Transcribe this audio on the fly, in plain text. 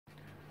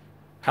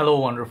Hello,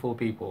 wonderful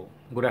people.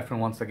 Good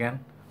afternoon once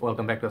again.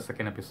 Welcome back to the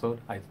second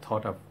episode. I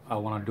thought I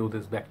want to do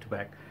this back to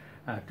back.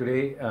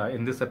 Today,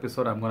 in this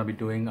episode, I'm going to be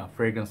doing a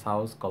fragrance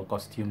house called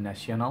CoSTUME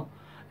National,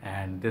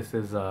 and this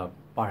is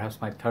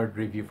perhaps my third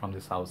review from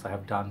this house. I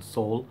have done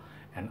Soul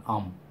and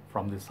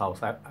from this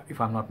house. If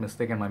I'm not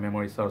mistaken, my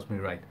memory serves me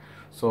right.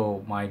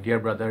 So my dear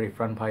brother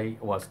Ifran Bhai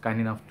was kind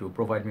enough to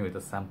provide me with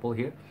a sample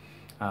here.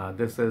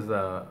 This is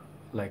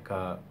like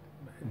a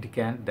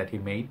decant that he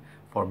made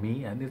for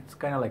me, and it's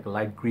kind of like a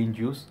light green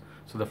juice.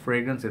 So the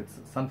fragrance, it's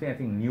something I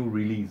think new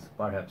release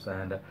perhaps,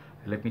 and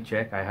let me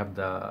check. I have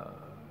the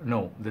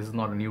no, this is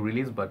not a new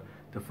release, but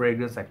the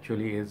fragrance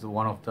actually is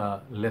one of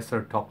the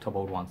lesser talked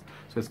about ones.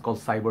 So it's called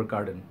Cyber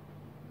Garden.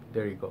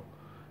 There you go.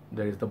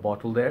 There is the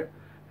bottle there,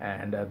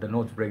 and the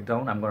notes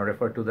breakdown, I'm going to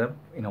refer to them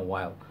in a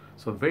while.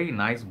 So very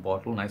nice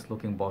bottle, nice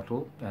looking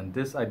bottle, and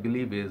this I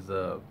believe is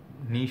a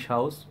niche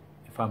house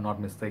if I'm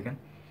not mistaken.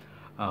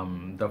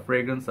 The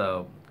fragrance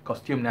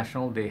CoSTUME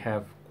National, they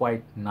have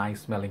quite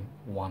nice smelling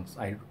ones.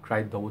 I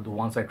tried the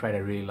ones I tried, I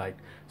really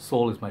liked.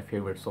 Soul is my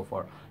favorite so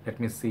far. Let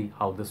me see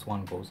how this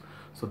one goes.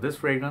 So this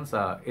fragrance,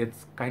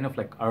 it's kind of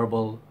like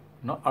herbal,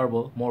 not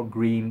herbal, more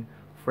green,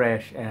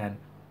 fresh, and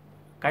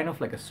kind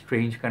of like a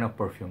strange kind of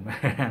perfume.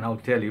 And I'll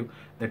tell you,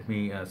 let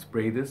me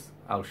spray this.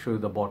 I'll show you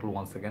the bottle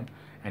once again,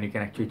 and you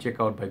can actually check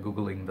out by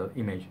googling the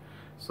image.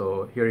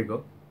 So here you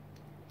go.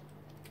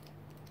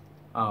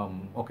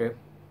 Okay,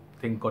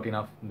 think got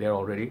enough there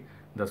already.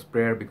 The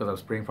sprayer, because I'm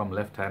spraying from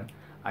left hand,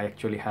 I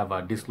actually have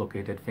a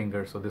dislocated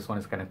finger, so this one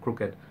is kind of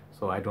crooked,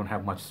 so I don't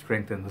have much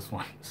strength in this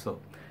one. So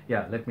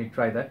yeah, let me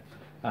try that.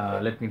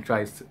 Let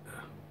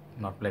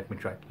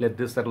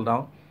this settle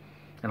down,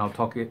 and I'll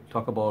talk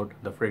about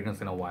the fragrance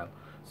in a while.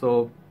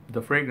 So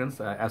the fragrance,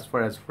 as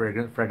far as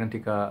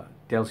Fragrantica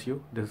tells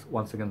you, this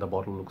once again the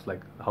bottle looks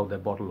like how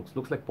that bottle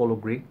looks like polo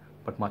green,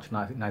 but much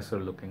nicer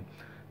looking.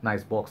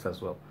 Nice box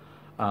as well.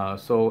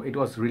 So it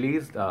was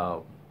released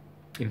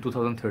in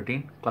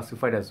 2013,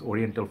 classified as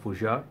Oriental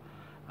Fougère.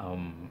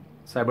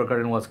 Cyber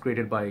Garden was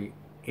created by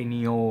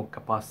Ennio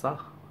Capassa.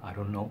 I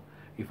don't know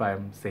if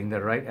I'm saying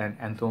that right, and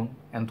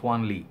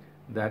Antoine Lee.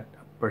 That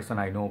person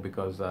I know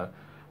because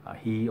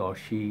he or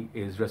she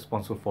is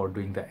responsible for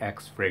doing the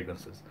X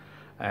fragrances.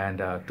 And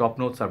top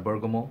notes are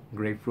bergamot,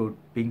 grapefruit,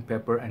 pink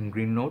pepper, and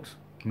green notes.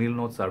 Middle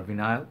notes are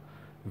vanille.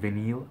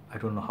 I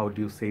don't know how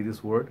do you say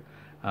this word,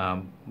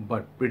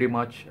 but pretty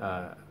much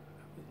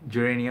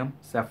geranium,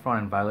 saffron,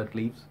 and violet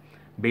leaves.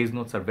 Base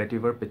notes are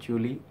vetiver,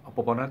 patchouli,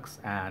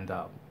 opoponax, and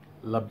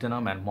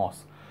labdanum and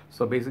moss.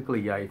 So basically,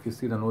 yeah, if you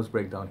see the nose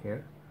breakdown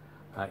here,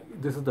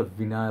 this is the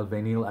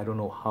vanille. I don't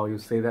know how you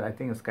say that. I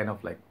think it's kind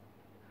of like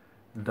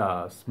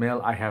the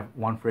smell. I have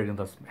one fragrance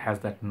that has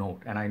that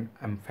note, and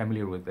I'm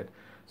familiar with it.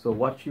 So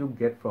what you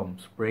get from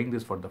spraying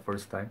this for the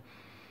first time,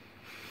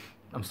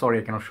 I'm sorry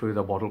I cannot show you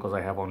the bottle because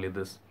I have only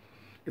this.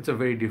 It's a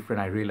very different,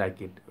 I really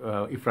like it.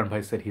 Ifran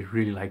Bhai said he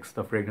really likes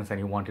the fragrance and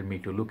he wanted me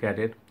to look at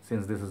it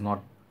since this is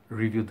not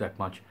reviewed that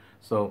much.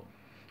 So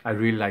I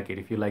really like it.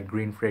 If you like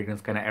green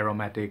fragrance, kind of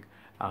aromatic,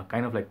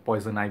 kind of like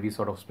poison ivy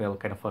sort of smell,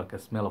 kind of like a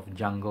smell of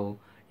jungle.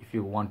 If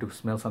you want to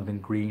smell something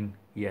green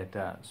yet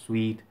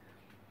sweet,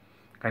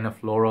 kind of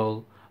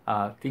floral,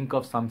 think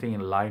of something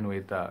in line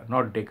with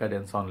not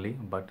decadence only,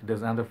 but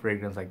there's another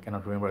fragrance I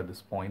cannot remember at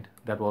this point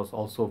that was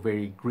also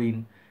very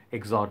green,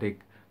 exotic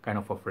kind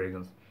of a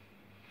fragrance.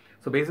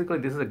 So basically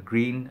this is a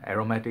green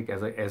aromatic,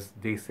 as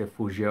they say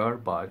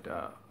fougère, but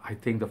I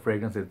think the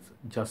fragrance is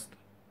just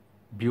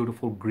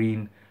beautiful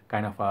green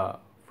kind of a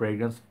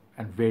fragrance,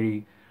 and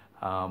very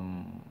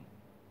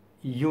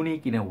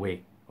unique in a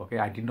way. Okay,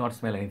 I did not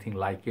smell anything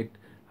like it.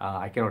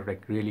 I cannot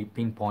like really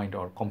pinpoint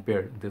or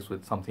compare this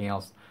with something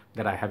else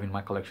that I have in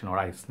my collection or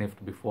I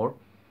sniffed before.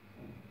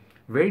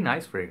 Very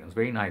nice fragrance,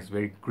 very nice,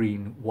 very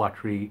green,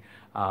 watery,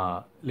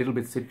 little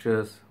bit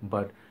citrus,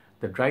 but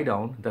the dry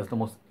down, that's the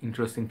most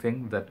interesting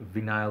thing, that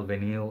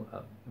vanille,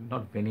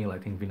 not vanille, I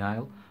think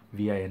vinyl,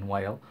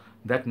 V-I-N-Y-L,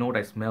 that note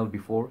I smelled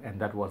before,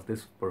 and that was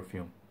this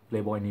perfume,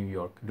 Playboy New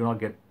York. Do not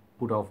get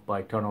turned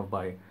off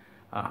by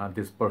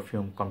this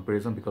perfume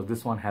comparison, because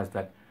this one has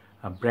that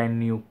brand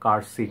new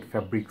car seat,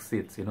 fabric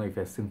seats, you know, if you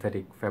have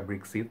synthetic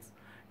fabric seats,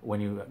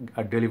 when you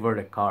are delivered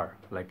a car,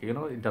 like, you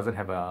know, it doesn't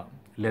have a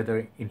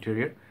leather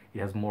interior, it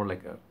has more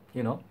like a,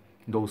 you know,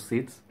 those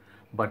seats,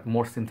 but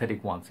more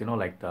synthetic ones, you know,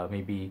 like the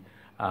maybe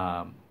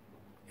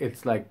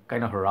it's like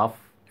kind of rough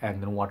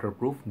and then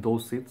waterproof.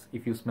 Those seats,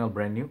 if you smell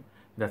brand new,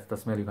 that's the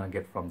smell you're gonna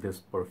get from this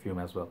perfume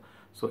as well.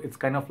 So it's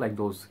kind of like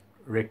those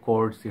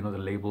records, you know, the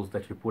labels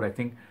that you put, I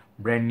think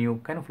brand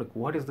new, kind of like,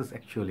 what is this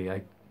actually,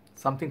 like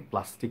something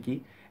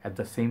plasticky, at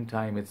the same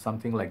time it's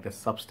something like the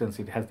substance,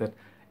 it has that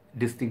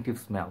distinctive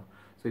smell.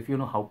 So if you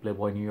know how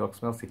Playboy New York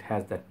smells, it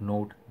has that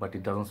note, but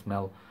it doesn't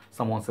smell,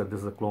 someone said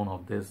this is a clone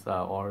of this,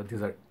 or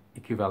these are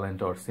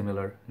equivalent or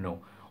similar.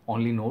 No,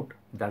 only note,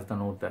 that's the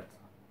note that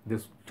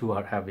these two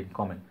have in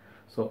common.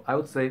 So I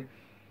would say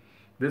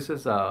this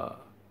is a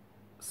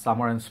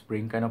summer and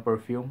spring kind of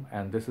perfume,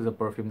 and this is a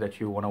perfume that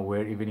you want to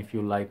wear even if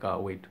you like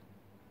wait,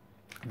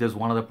 there's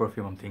one other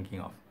perfume I'm thinking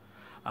of.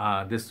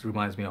 This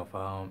reminds me of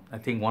I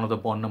think one of the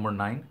Bond number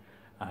 9,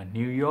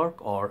 New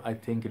York, or I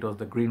think it was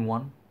the green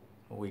one.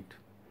 Wait,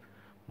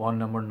 Bond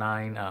number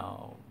 9,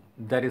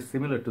 that is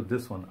similar to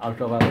this one,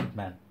 Ultraviolet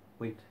Man.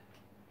 Wait,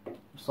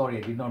 sorry,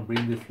 I did not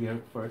bring this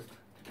here first.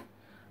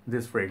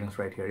 This fragrance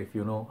right here, if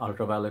you know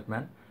Ultraviolet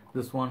Man,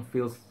 this one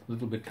feels a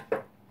little bit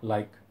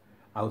like,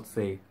 I would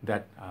say,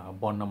 that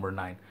Bond number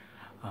 9.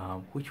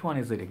 Which one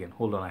is it again?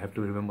 Hold on, I have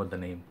to remember the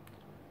name.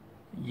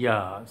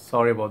 Yeah,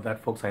 sorry about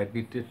that, folks. I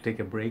need to take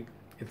a break.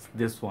 It's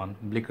this one,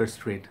 Bleecker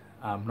Street.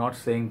 I'm not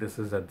saying this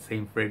is the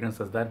same fragrance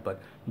as that,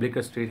 but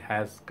Bleecker Street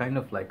has kind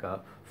of like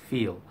a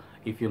feel.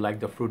 If you like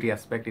the fruity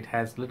aspect, it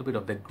has a little bit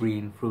of the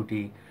green,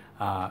 fruity,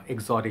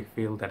 exotic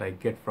feel that I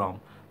get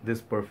from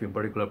this perfume,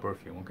 particular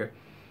perfume. Okay,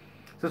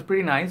 so it's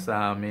pretty nice.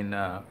 I mean,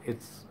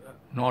 it's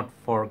not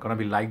for gonna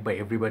be liked by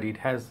everybody. It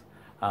has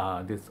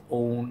this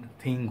own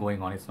thing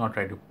going on. It's not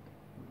trying to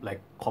like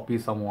copy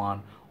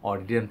someone, or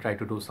didn't try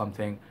to do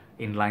something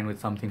in line with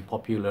something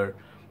popular.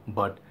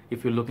 But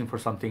if you're looking for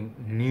something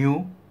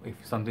new, if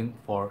something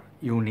for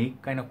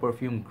unique kind of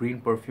perfume,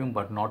 green perfume,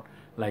 but not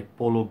like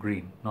polo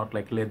green, not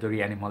like leathery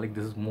animalic,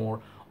 this is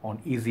more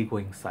on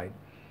easygoing side.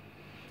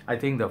 I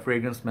think the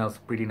fragrance smells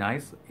pretty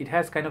nice. It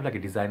has kind of like a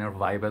designer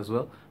vibe as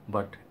well,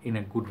 but in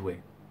a good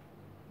way.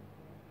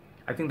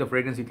 I think the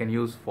fragrance you can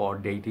use for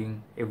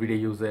dating, everyday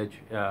usage,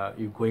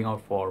 you going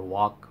out for a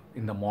walk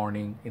in the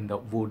morning in the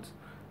woods.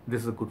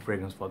 This is a good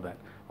fragrance for that.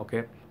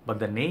 Okay, but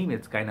the name,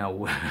 it's kind of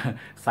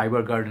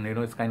Cyber Garden, you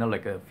know, it's kind of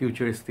like a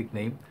futuristic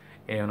name,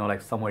 you know,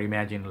 like somewhere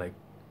imagine like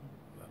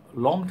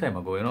long time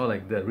ago, you know,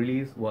 like the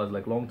release was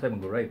like long time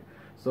ago, right?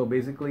 So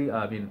basically,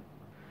 I mean,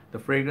 the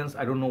fragrance,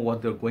 I don't know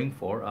what they're going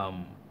for,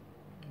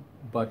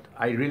 but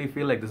I really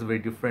feel like this is a very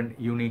different,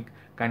 unique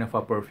kind of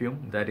a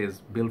perfume that is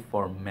built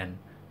for men.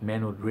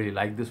 Men would really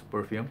like this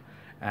perfume,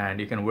 and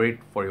you can wear it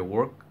for your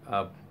work.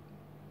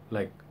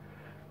 Like,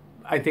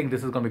 I think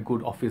this is gonna be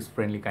good office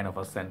friendly kind of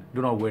a scent.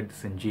 Do not wear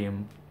this in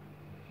gym.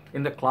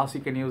 In the class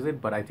you can use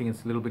it, but I think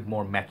it's a little bit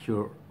more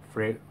mature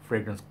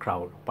fragrance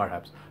crowd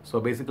perhaps.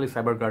 So basically,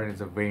 Cyber Garden is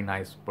a very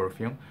nice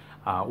perfume.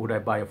 Would I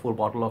buy a full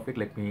bottle of it?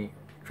 Let me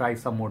try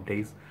some more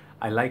days.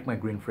 I like my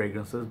green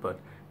fragrances, but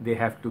they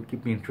have to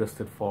keep me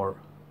interested for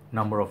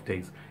number of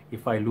days.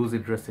 If I lose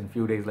interest in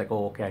few days, like,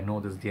 oh okay, I know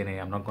this DNA,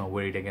 I'm not going to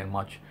wear it again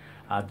much,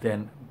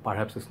 then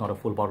perhaps it's not a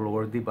full bottle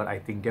worthy. But I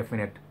think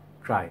definite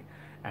try.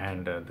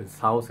 And this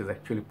house is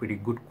actually pretty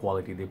good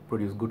quality. They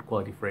produce good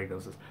quality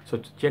fragrances. So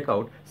to check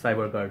out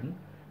Cyber Garden,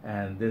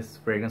 and this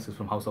fragrance is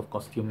from House of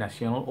Costume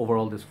National.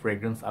 Overall, this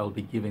fragrance, I will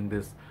be giving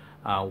this,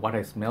 what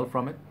I smell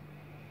from it,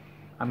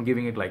 I'm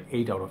giving it like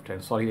 8 out of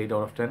 10, solid 8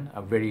 out of 10.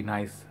 A very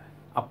nice,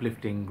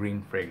 uplifting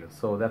green fragrance.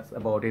 So that's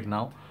about it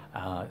now.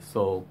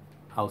 So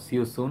I'll see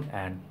you soon,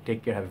 and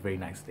take care. Have a very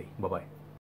nice day. Bye bye.